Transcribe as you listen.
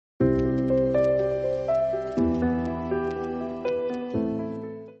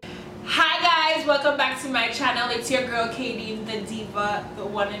my channel. It's your girl Kaydene, the diva, the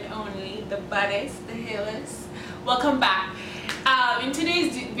one and only, the baddest, the hillest. Welcome back. In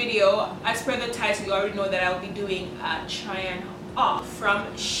today's video, as per the title, you already know that I'll be doing a try-on haul from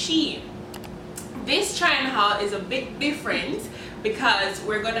Shein. This try-on haul is a bit different because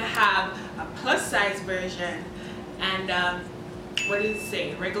we're gonna have a plus size version and what does it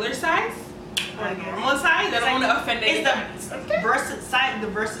say? Regular size? Or normal size? I don't want to offend anyone. It's the versus size, the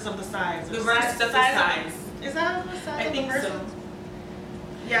versus of the size. The versus of the size. Is that the size? I think so.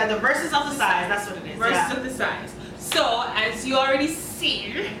 Yeah, the versus of the size. That's what it is. Versus of the size. So, as you already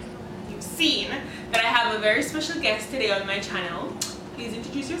seen, you've seen that I have a very special guest today on my channel. Please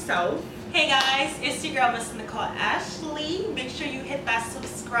introduce yourself. Hey guys, it's your girl Miss Nicole Ashley. Make sure you hit that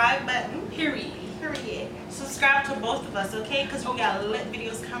subscribe button. Period. Subscribe to both of us, okay? Because we got lit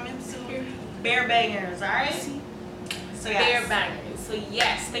videos coming soon. Bare bangers, alright? So yes. Bare bangers. So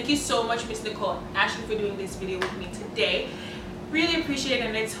yes, thank you so much, Miss Nicole Ashley, for doing this video with me today. Really appreciate it,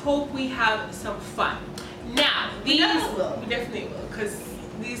 and let's hope we have some fun. Now, we definitely will, because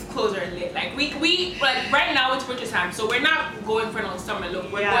these clothes are lit. Like we like right now it's winter time, so we're not going for no summer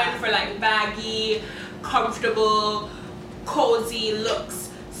look. We're going for like baggy, comfortable, cozy looks.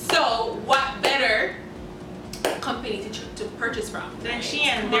 So what better company to purchase from than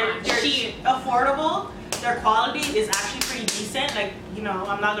Shein? They're affordable. Their quality is actually pretty decent. Like, you know,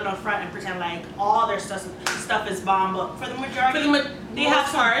 I'm not gonna front and pretend like all their stuff is bomb, but for the majority, they have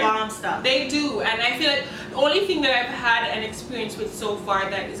some bomb stuff. They do, and I feel like the only thing that I've had an experience with so far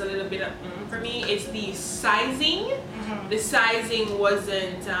that is a little bit for me is the sizing. The sizing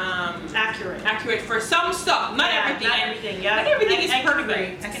wasn't accurate for some stuff. Not everything. Not everything. Not everything is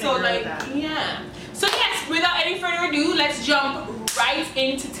perfect. I can so agree like, with that. yeah. So yes, without any further ado, let's jump right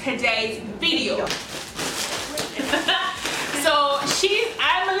into today's video. So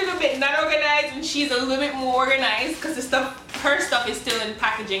I'm a little bit not organized and she's a little bit more organized because her stuff is still in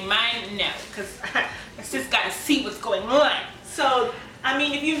packaging. Mine, no, because I just gotta see what's going on. So, I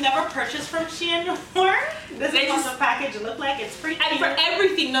mean, if you've never purchased from Shein before, this is what the package look like. It's pretty cute. And for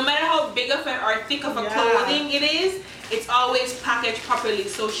everything, no matter how big of it or thick of a clothing it is, it's always packaged properly.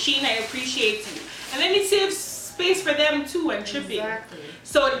 So Shein, I appreciate you. And then it saves space for them too and shipping. Exactly.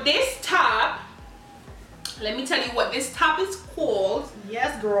 So this top, let me tell you what this top is called.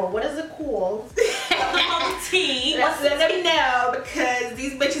 Yes, girl. What is it called? Tea. Let's let them know because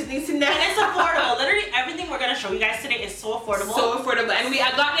these bitches need to know. And it's affordable. Literally everything we're gonna show you guys today is so affordable. So affordable, and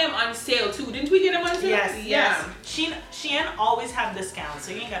I got them on sale too. Didn't we get them on sale? Yes. Yeah. Shein always have discounts,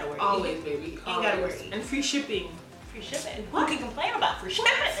 so you ain't gotta worry. Always, baby. You ain't gotta worry. And free shipping. Free shipping. Who can complain about free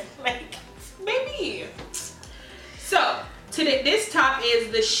shipping? Like, baby. So. Today, this top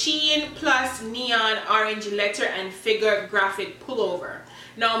is the Shein Plus Neon Orange Letter and Figure Graphic Pullover.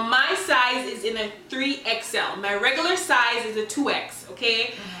 Now my size is in a 3XL. My regular size is a 2X,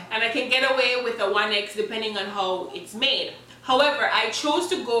 okay? And I can get away with a 1X depending on how it's made. However, I chose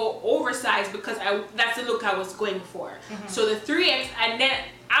to go oversized because that's the look I was going for. So the 3X, and then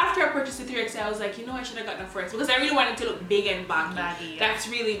after I purchased the 3X, I was like, you know, I should have gotten a 4X because I really wanted to look big and baggy. That's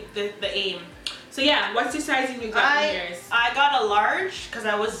really the aim. So yeah, what's the sizing you got in yours? I got a large because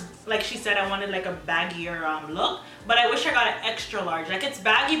I was, like she said, I wanted like a baggier look. But I wish I got an extra large. Like it's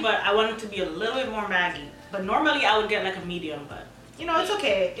baggy, but I want it to be a little bit more baggy. But normally I would get like a medium, but you know, it's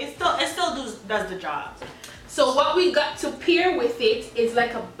okay. It still does the job. So what we got to pair with it is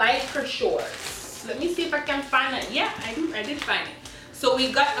like a biker shorts. Let me see if I can find it. Yeah, I did find it. So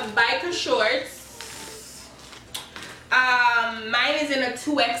we got a biker shorts. Mine is in a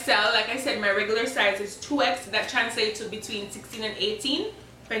 2XL. Like I said, my regular size is 2X. That translates to between 16 and 18.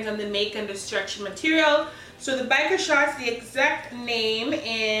 Depends on the make and the stretch material. So the biker shorts, the exact name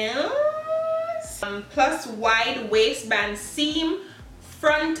is plus wide waistband seam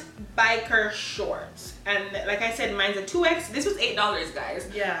front biker shorts. And like I said, mine's a 2X. This was $8, guys.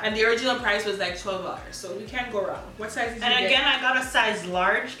 Yeah. And the original price was like $12. So we can't go wrong. What size did you get? And again, I got a size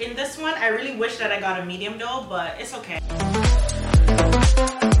large in this one. I really wish that I got a medium though, but it's okay.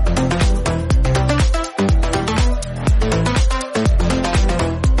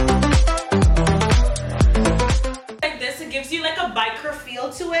 Like this, it gives you like a biker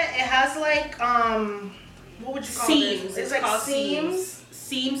feel to it. It has like what would you call seams. It's like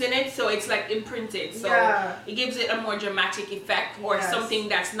seams in it, so it's like imprinted, so it gives it a more dramatic effect, or something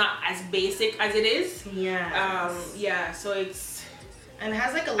that's not as basic as it is. So it's, and it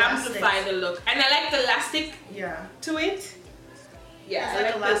has like elastic. Amplify the look, and I like the elastic to it.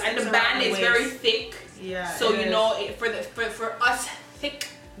 I like and the band is very thick, so you know, for us thick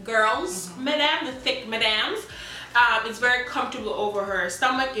girls, the thick madams, It's very comfortable over her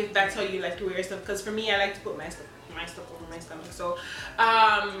stomach if that's how you like to wear your stuff, because for me I like to put my stuff over my stomach. So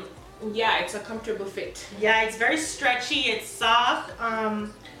yeah, it's a comfortable fit. Yeah, it's very stretchy, it's soft.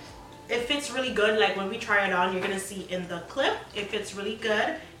 It fits really good. Like when we try it on, you're gonna see in the clip, it fits really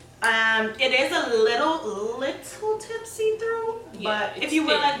good. It is a little tip see-through, but if you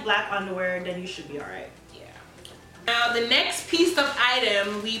wear like black underwear, then you should be all right. Yeah. Now the next piece of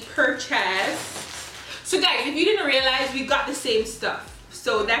item we purchased. So guys, if you didn't realize, we got the same stuff.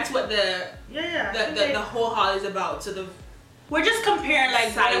 So that's what the whole haul is about. So we're just comparing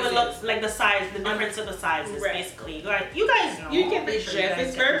like sizes. what it would look like, the size, the difference of the sizes, right. Basically. You guys know. You get the drift.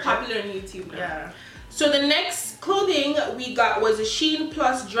 It's very popular on YouTube now. Yeah. So the next clothing we got was a Shein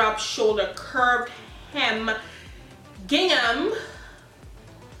Plus drop shoulder curved hem gingham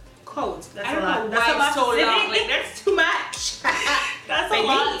coat. I don't know why it's so long. Like that's too much. That's a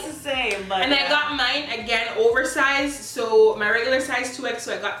lot to say, but and I got mine again oversized. So my regular size 2X,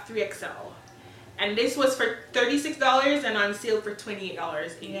 so I got 3XL. And this was for $36 and on sale for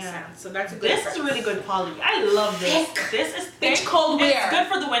 $28.80. Yeah. So that's a good price. This is really good quality. I love this. Thick. This is thick. It's cold wear. It's good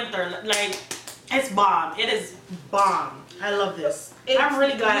for the winter. Like, it's bomb. It is bomb. I love this. I'm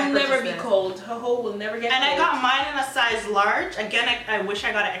really glad It'll never be cold. Her hole will never get cold. And I got mine in a size large. Again, I wish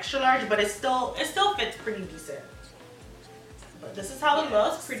I got an extra large, but it still fits pretty decent. But this is how it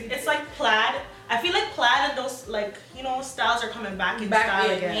looks. It's like plaid. I feel like plaid and those, like, you know, styles are coming back in style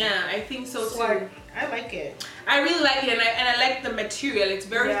again. Yeah, I think so too. I like it. I really like it, and I like the material. It's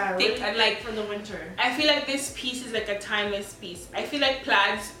very thick really and like for the winter. I feel like this piece is like a timeless piece. I feel like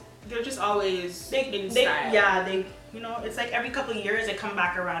plaids, they're just always in style. Yeah, you know, it's like every couple of years they come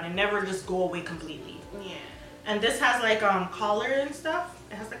back around and never just go away completely. Yeah. And this has like collar and stuff.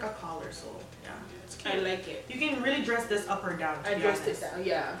 It has like a collar, so yeah, it's cute. I like it. You can really dress this up or down. I dressed it down,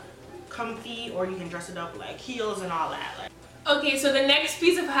 yeah. Comfy, or you can dress it up like heels and all that. Like. Okay, so the next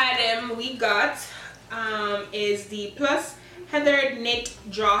piece of item we got is the Plus Heathered Knit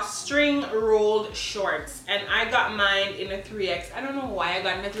Drawstring Rolled Shorts, and I got mine in a 3X. I don't know why I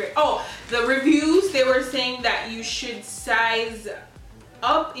got in a 3X. Oh, the reviews, they were saying that you should size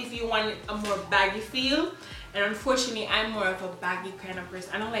up if you want a more baggy feel, and unfortunately I'm more of a baggy kind of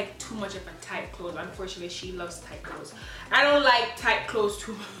person. I don't like too much of a tight clothes. Unfortunately, she loves tight clothes. I don't like tight clothes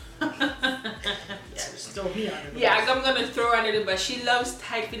too much. Yeah, still me on it. Yeah, I'm gonna throw her under the bus. She loves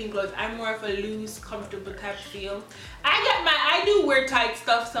tight fitting clothes. I'm more of a loose, comfortable type of feel. I do wear tight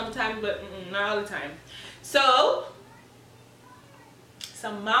stuff sometimes, but not all the time. So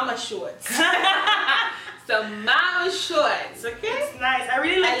some mama shorts. Some mama shorts, okay? It's nice. I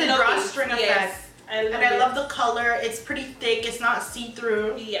really like the drawstring effect. Yes. I love the color. It's pretty thick. It's not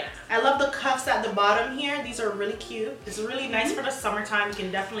see-through. Yeah. I love the cuffs at the bottom here. These are really cute. It's really nice for the summertime. You can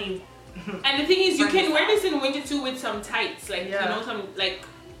definitely. And the thing is, you can wear this in winter too with some tights, like you know, some like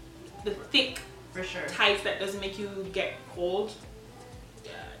the thick tights that doesn't make you get cold.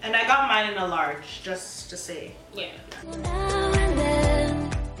 Yeah. And I got mine in a large, just to say. Yeah.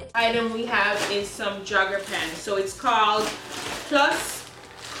 Item we have is some jogger pants. So it's called Plus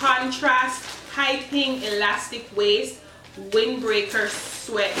Contrast Piping Elastic Waist Windbreaker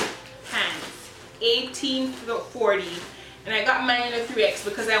Sweat Pants, 1840, and I got mine in a 3X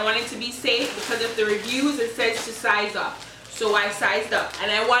because I wanted to be safe. Because of the reviews, it says to size up, so I sized up,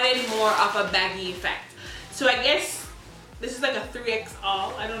 and I wanted more of a baggy effect. So I guess this is like a 3X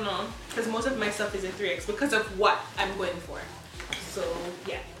all. I don't know, because most of my stuff is a 3X because of what I'm going for. So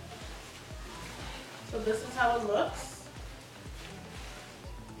yeah. So this is how it looks.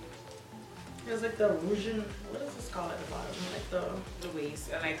 There's like the Russian, what is this called at the bottom? Like the waist,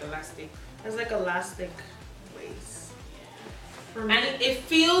 like elastic. There's like elastic waist. Yeah. And it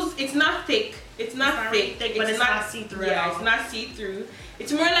feels, it's not thick. It's not thick, but it's not see-through. Yeah, it's not see-through.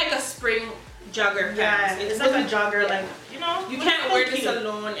 It's more like a spring jogger pants. It's like a jogger, like, you know. You can't wear this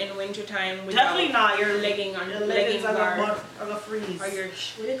alone in wintertime without definitely not your legging on your leggings are gonna freeze. Or your,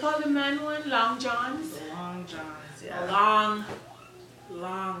 what do you call the man one? Long johns? The long johns, yeah. Long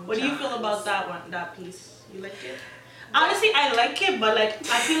What do you feel about that one, that piece? You like it? Honestly, I like it, but like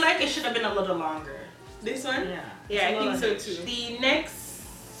I feel like it should have been a little longer. This one? Yeah. Yeah, I think so too.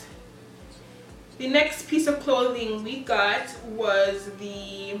 The next piece of clothing we got was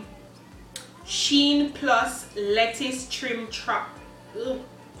the Shein Plus Lettuce Trim Shein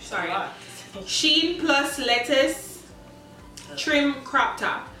Plus Lettuce Trim Crop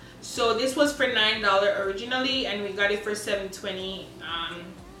Top. So this was for $9 originally, and we got it for $7.20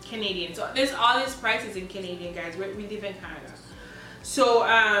 Canadian. So there's all these prices in Canadian, guys. We live in Canada. So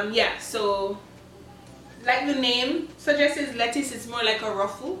yeah, so like the name suggests, lettuce is more like a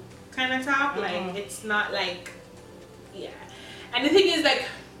ruffle kind of top. Like it's not like Yeah. And the thing is, like,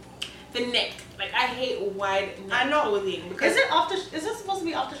 the neck. Like, I hate wide neck clothing. Because is it supposed to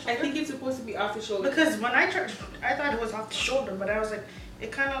be off the shoulder? I think it's supposed to be off the shoulder. Because when I tried, I thought it was off the shoulder, but I was like,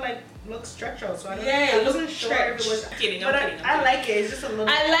 it kind of like looks stretch out. So I wasn't sure if it was. I'm kidding. I like it. It's just a little.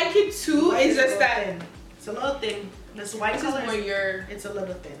 I like it too. It's just that thin. It's a little thin. This white color it's a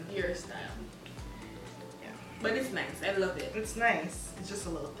little thin. Your style. Yeah. But it's nice. I love it. It's nice. It's just a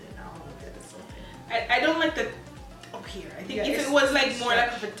little thin. I don't like it. It's so thin. I don't like the up here. I think if it was like more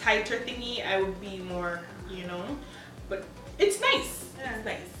like of a tighter thingy, I would be more, you know. But it's nice. Yeah. It's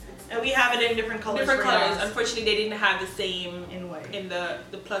nice. And we have it in different colors. Unfortunately, they didn't have the same in the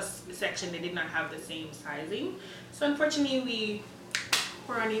plus section. They did not have the same sizing. So unfortunately, we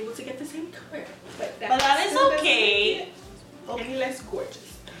were unable to get the same color. But that is okay. Any less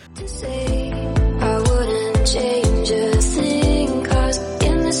gorgeous. To say I wouldn't change a thing, 'cause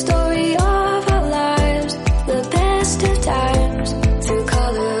in the story of our lives, the best of times through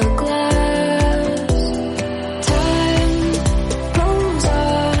color glass, time rolls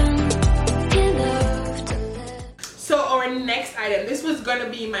on enough to let. So our next item, this was gonna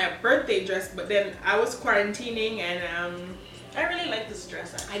be my birthday dress, but then I was quarantining and I really like this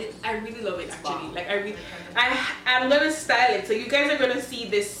dress. I really love it actually. Like I'm gonna style it. So you guys are gonna see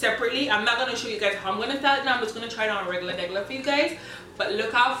this separately. I'm not gonna show you guys how I'm gonna style it now. I'm just gonna try it on regular for you guys. But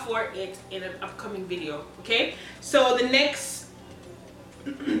look out for it in an upcoming video. Okay. So the next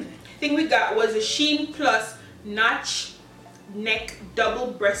thing we got was a Shein Plus notch neck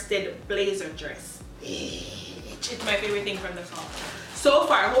double-breasted blazer dress. It's my favorite thing from the haul so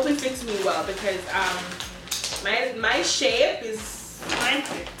far. I hope it fits me well because my shape is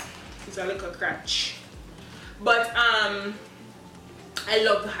a little crutch, but I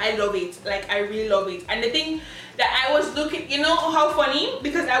love it. Like I really love it. And the thing that I was looking, you know how funny,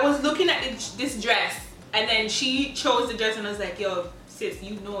 because I was looking at this dress and then she chose the dress and I was like, yo sis,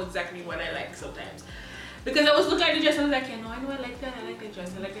 you know exactly what I like sometimes. Because I was looking at the dress and I was like, yeah, no, I know I like that. I like that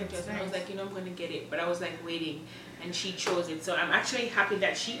dress. I like that dress. And I was like, you know, I'm going to get it. But I was like waiting and she chose it. So I'm actually happy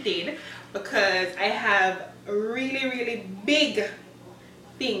that she did because I have really, really big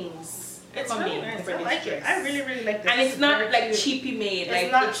things coming really nice. for I this like dress. It. I really, really like this. And it's not like cheapy made.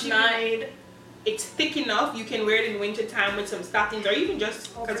 It's not made. It's thick enough. You can wear it in winter time with some stockings or even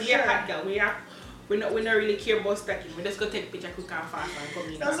just because we're hot girl. We not really care about stocking. We just go take a picture quick and fast and come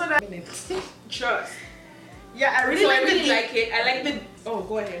in. That's what I mean. Trust. Yeah, I really like it. I like the. Oh,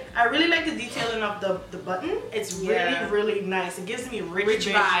 go ahead. I really like the detailing of the button. It's really nice. It gives me rich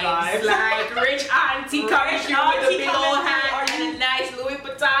vibes. Like rich auntie coming through with a big old hat and a nice Louis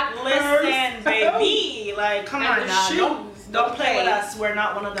Vuitton. Listen, baby, like come on now, don't play with us. We're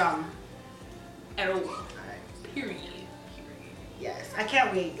not one of them. At all. Period. Yes, I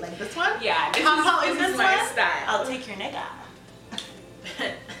can't wait. Like this one. Yeah, this is my style. I'll take your nigga.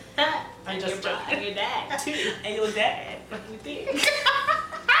 And just and your dad too. And your dad. What do you think?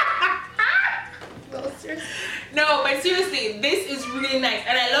 No, but seriously, this is really nice,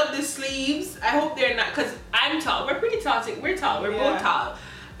 and I love the sleeves. I hope they're not, cause I'm tall. We're pretty tall. We're tall. We're both tall.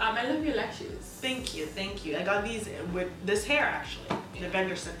 I love your lashes. Thank you. I got these with this hair actually. The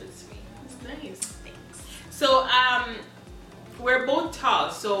vendor sent it to me. It's nice. Thanks. So we're both tall,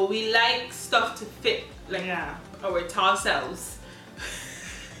 so we like stuff to fit like our tall selves.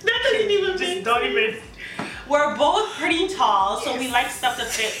 That doesn't even just don't even. We're both pretty tall, so we like stuff to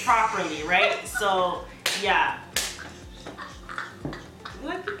fit properly, right? So yeah. We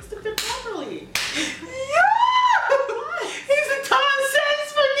like things to fit properly. Yeah! He's a tall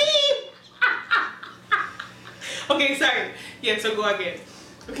sense for me. Okay, sorry. Yeah, so go again.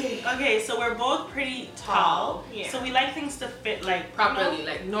 Okay, so we're both pretty tall. Yeah. So we like things to fit like properly, you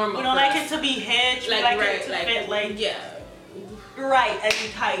know, like normal. We don't like it to be hitched. Like, we like it to fit like right and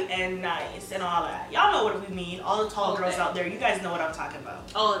tight and nice and all that. Y'all know what we mean. All the tall girls out there, you guys know what I'm talking about.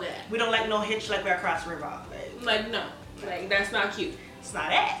 All of that. We don't like no hitch like we're across the river. Like no, like that's not cute. It's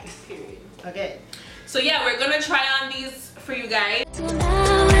not it. Period. Okay. So yeah, we're gonna try on these for you guys. So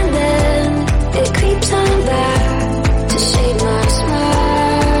now and then it creeps on back to shade my smile.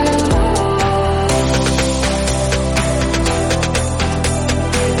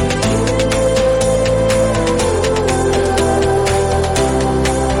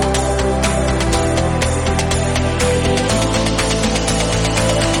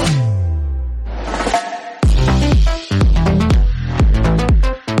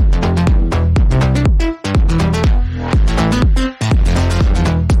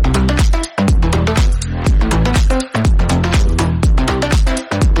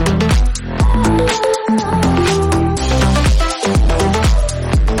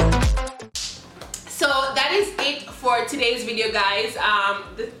 for today's video, guys.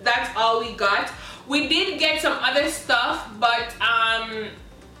 That's all we got. We did get some other stuff, but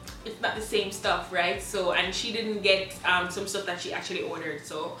it's not the same stuff, right? So, and she didn't get some stuff that she actually ordered,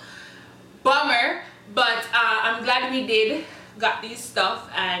 so bummer. But I'm glad we did got these stuff,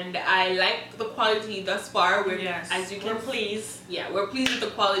 and I like the quality thus far. As you can, we're pleased. Yeah, we're pleased with the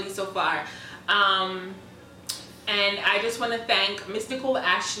quality so far. And I just want to thank Miss Nicole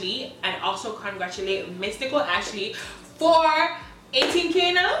Ashley and also congratulate Miss Nicole Ashley for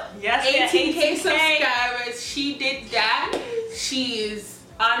 18K now? Yes, 18K subscribers. She did that. She's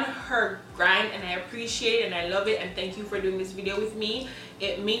on her grind, and I appreciate it and I love it, and thank you for doing this video with me.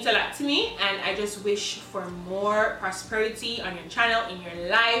 It means a lot to me, and I just wish for more prosperity on your channel, in your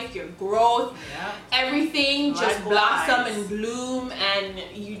life, your growth, everything just blossom and bloom, and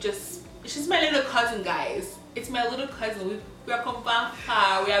it's just my little cousin, guys. It's my little cousin. We are come from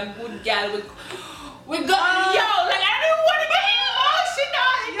far. We are good gal. We got yo. Like, I don't want to get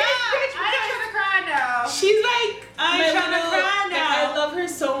emotional in this bitch. I ain't trying to cry now. She's like, I ain't trying to cry now. I love her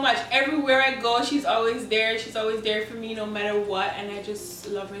so much. Everywhere I go, she's always there. She's always there for me, no matter what. And I just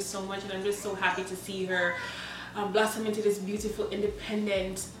love her so much, and I'm just so happy to see her blossom into this beautiful,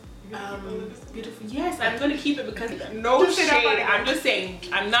 independent. Beautiful. Yes, I'm gonna keep it because no shade. I'm just saying.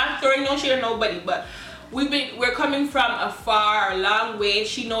 I'm not throwing no shade on nobody, but we're coming from a long way.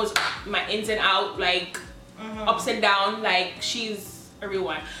 She knows my ins and out, like ups and down, like she's a real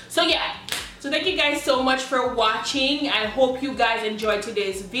one. So yeah. So thank you guys so much for watching. I hope you guys enjoyed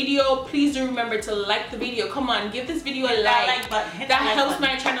today's video. Please do remember to like the video. Come on, give this video a like. That helps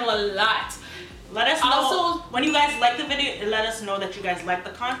my channel a lot. Let us know also, when you guys like the video, let us know that you guys like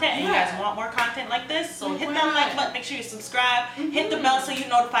the content and you guys want more content like this. So hit that like button, make sure you subscribe, hit the bell so you're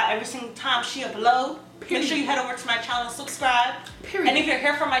notified every single time she upload. Make sure you head over to my channel and subscribe. And if you're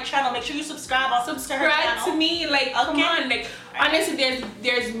here from my channel, make sure you subscribe to her channel. To me, like come on, like honestly,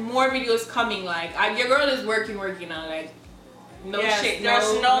 there's more videos coming. Like your girl is working now, like. No shit.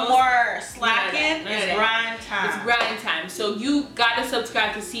 There's no more slacking. It's grind time. It's grind time. So you gotta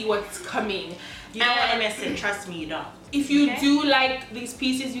subscribe to see what's coming. You don't want to miss it. Trust me, you don't. If you do like these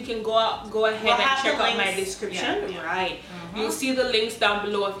pieces, you can go ahead and check out my description. Right. You'll see the links down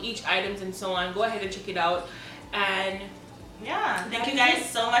below of each items and so on. Go ahead and check it out. And yeah, thank you guys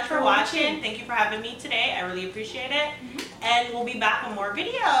so much for watching. Thank you for having me today. I really appreciate it. And we'll be back with more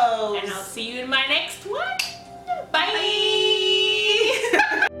videos. And I'll see you in my next one. Bye.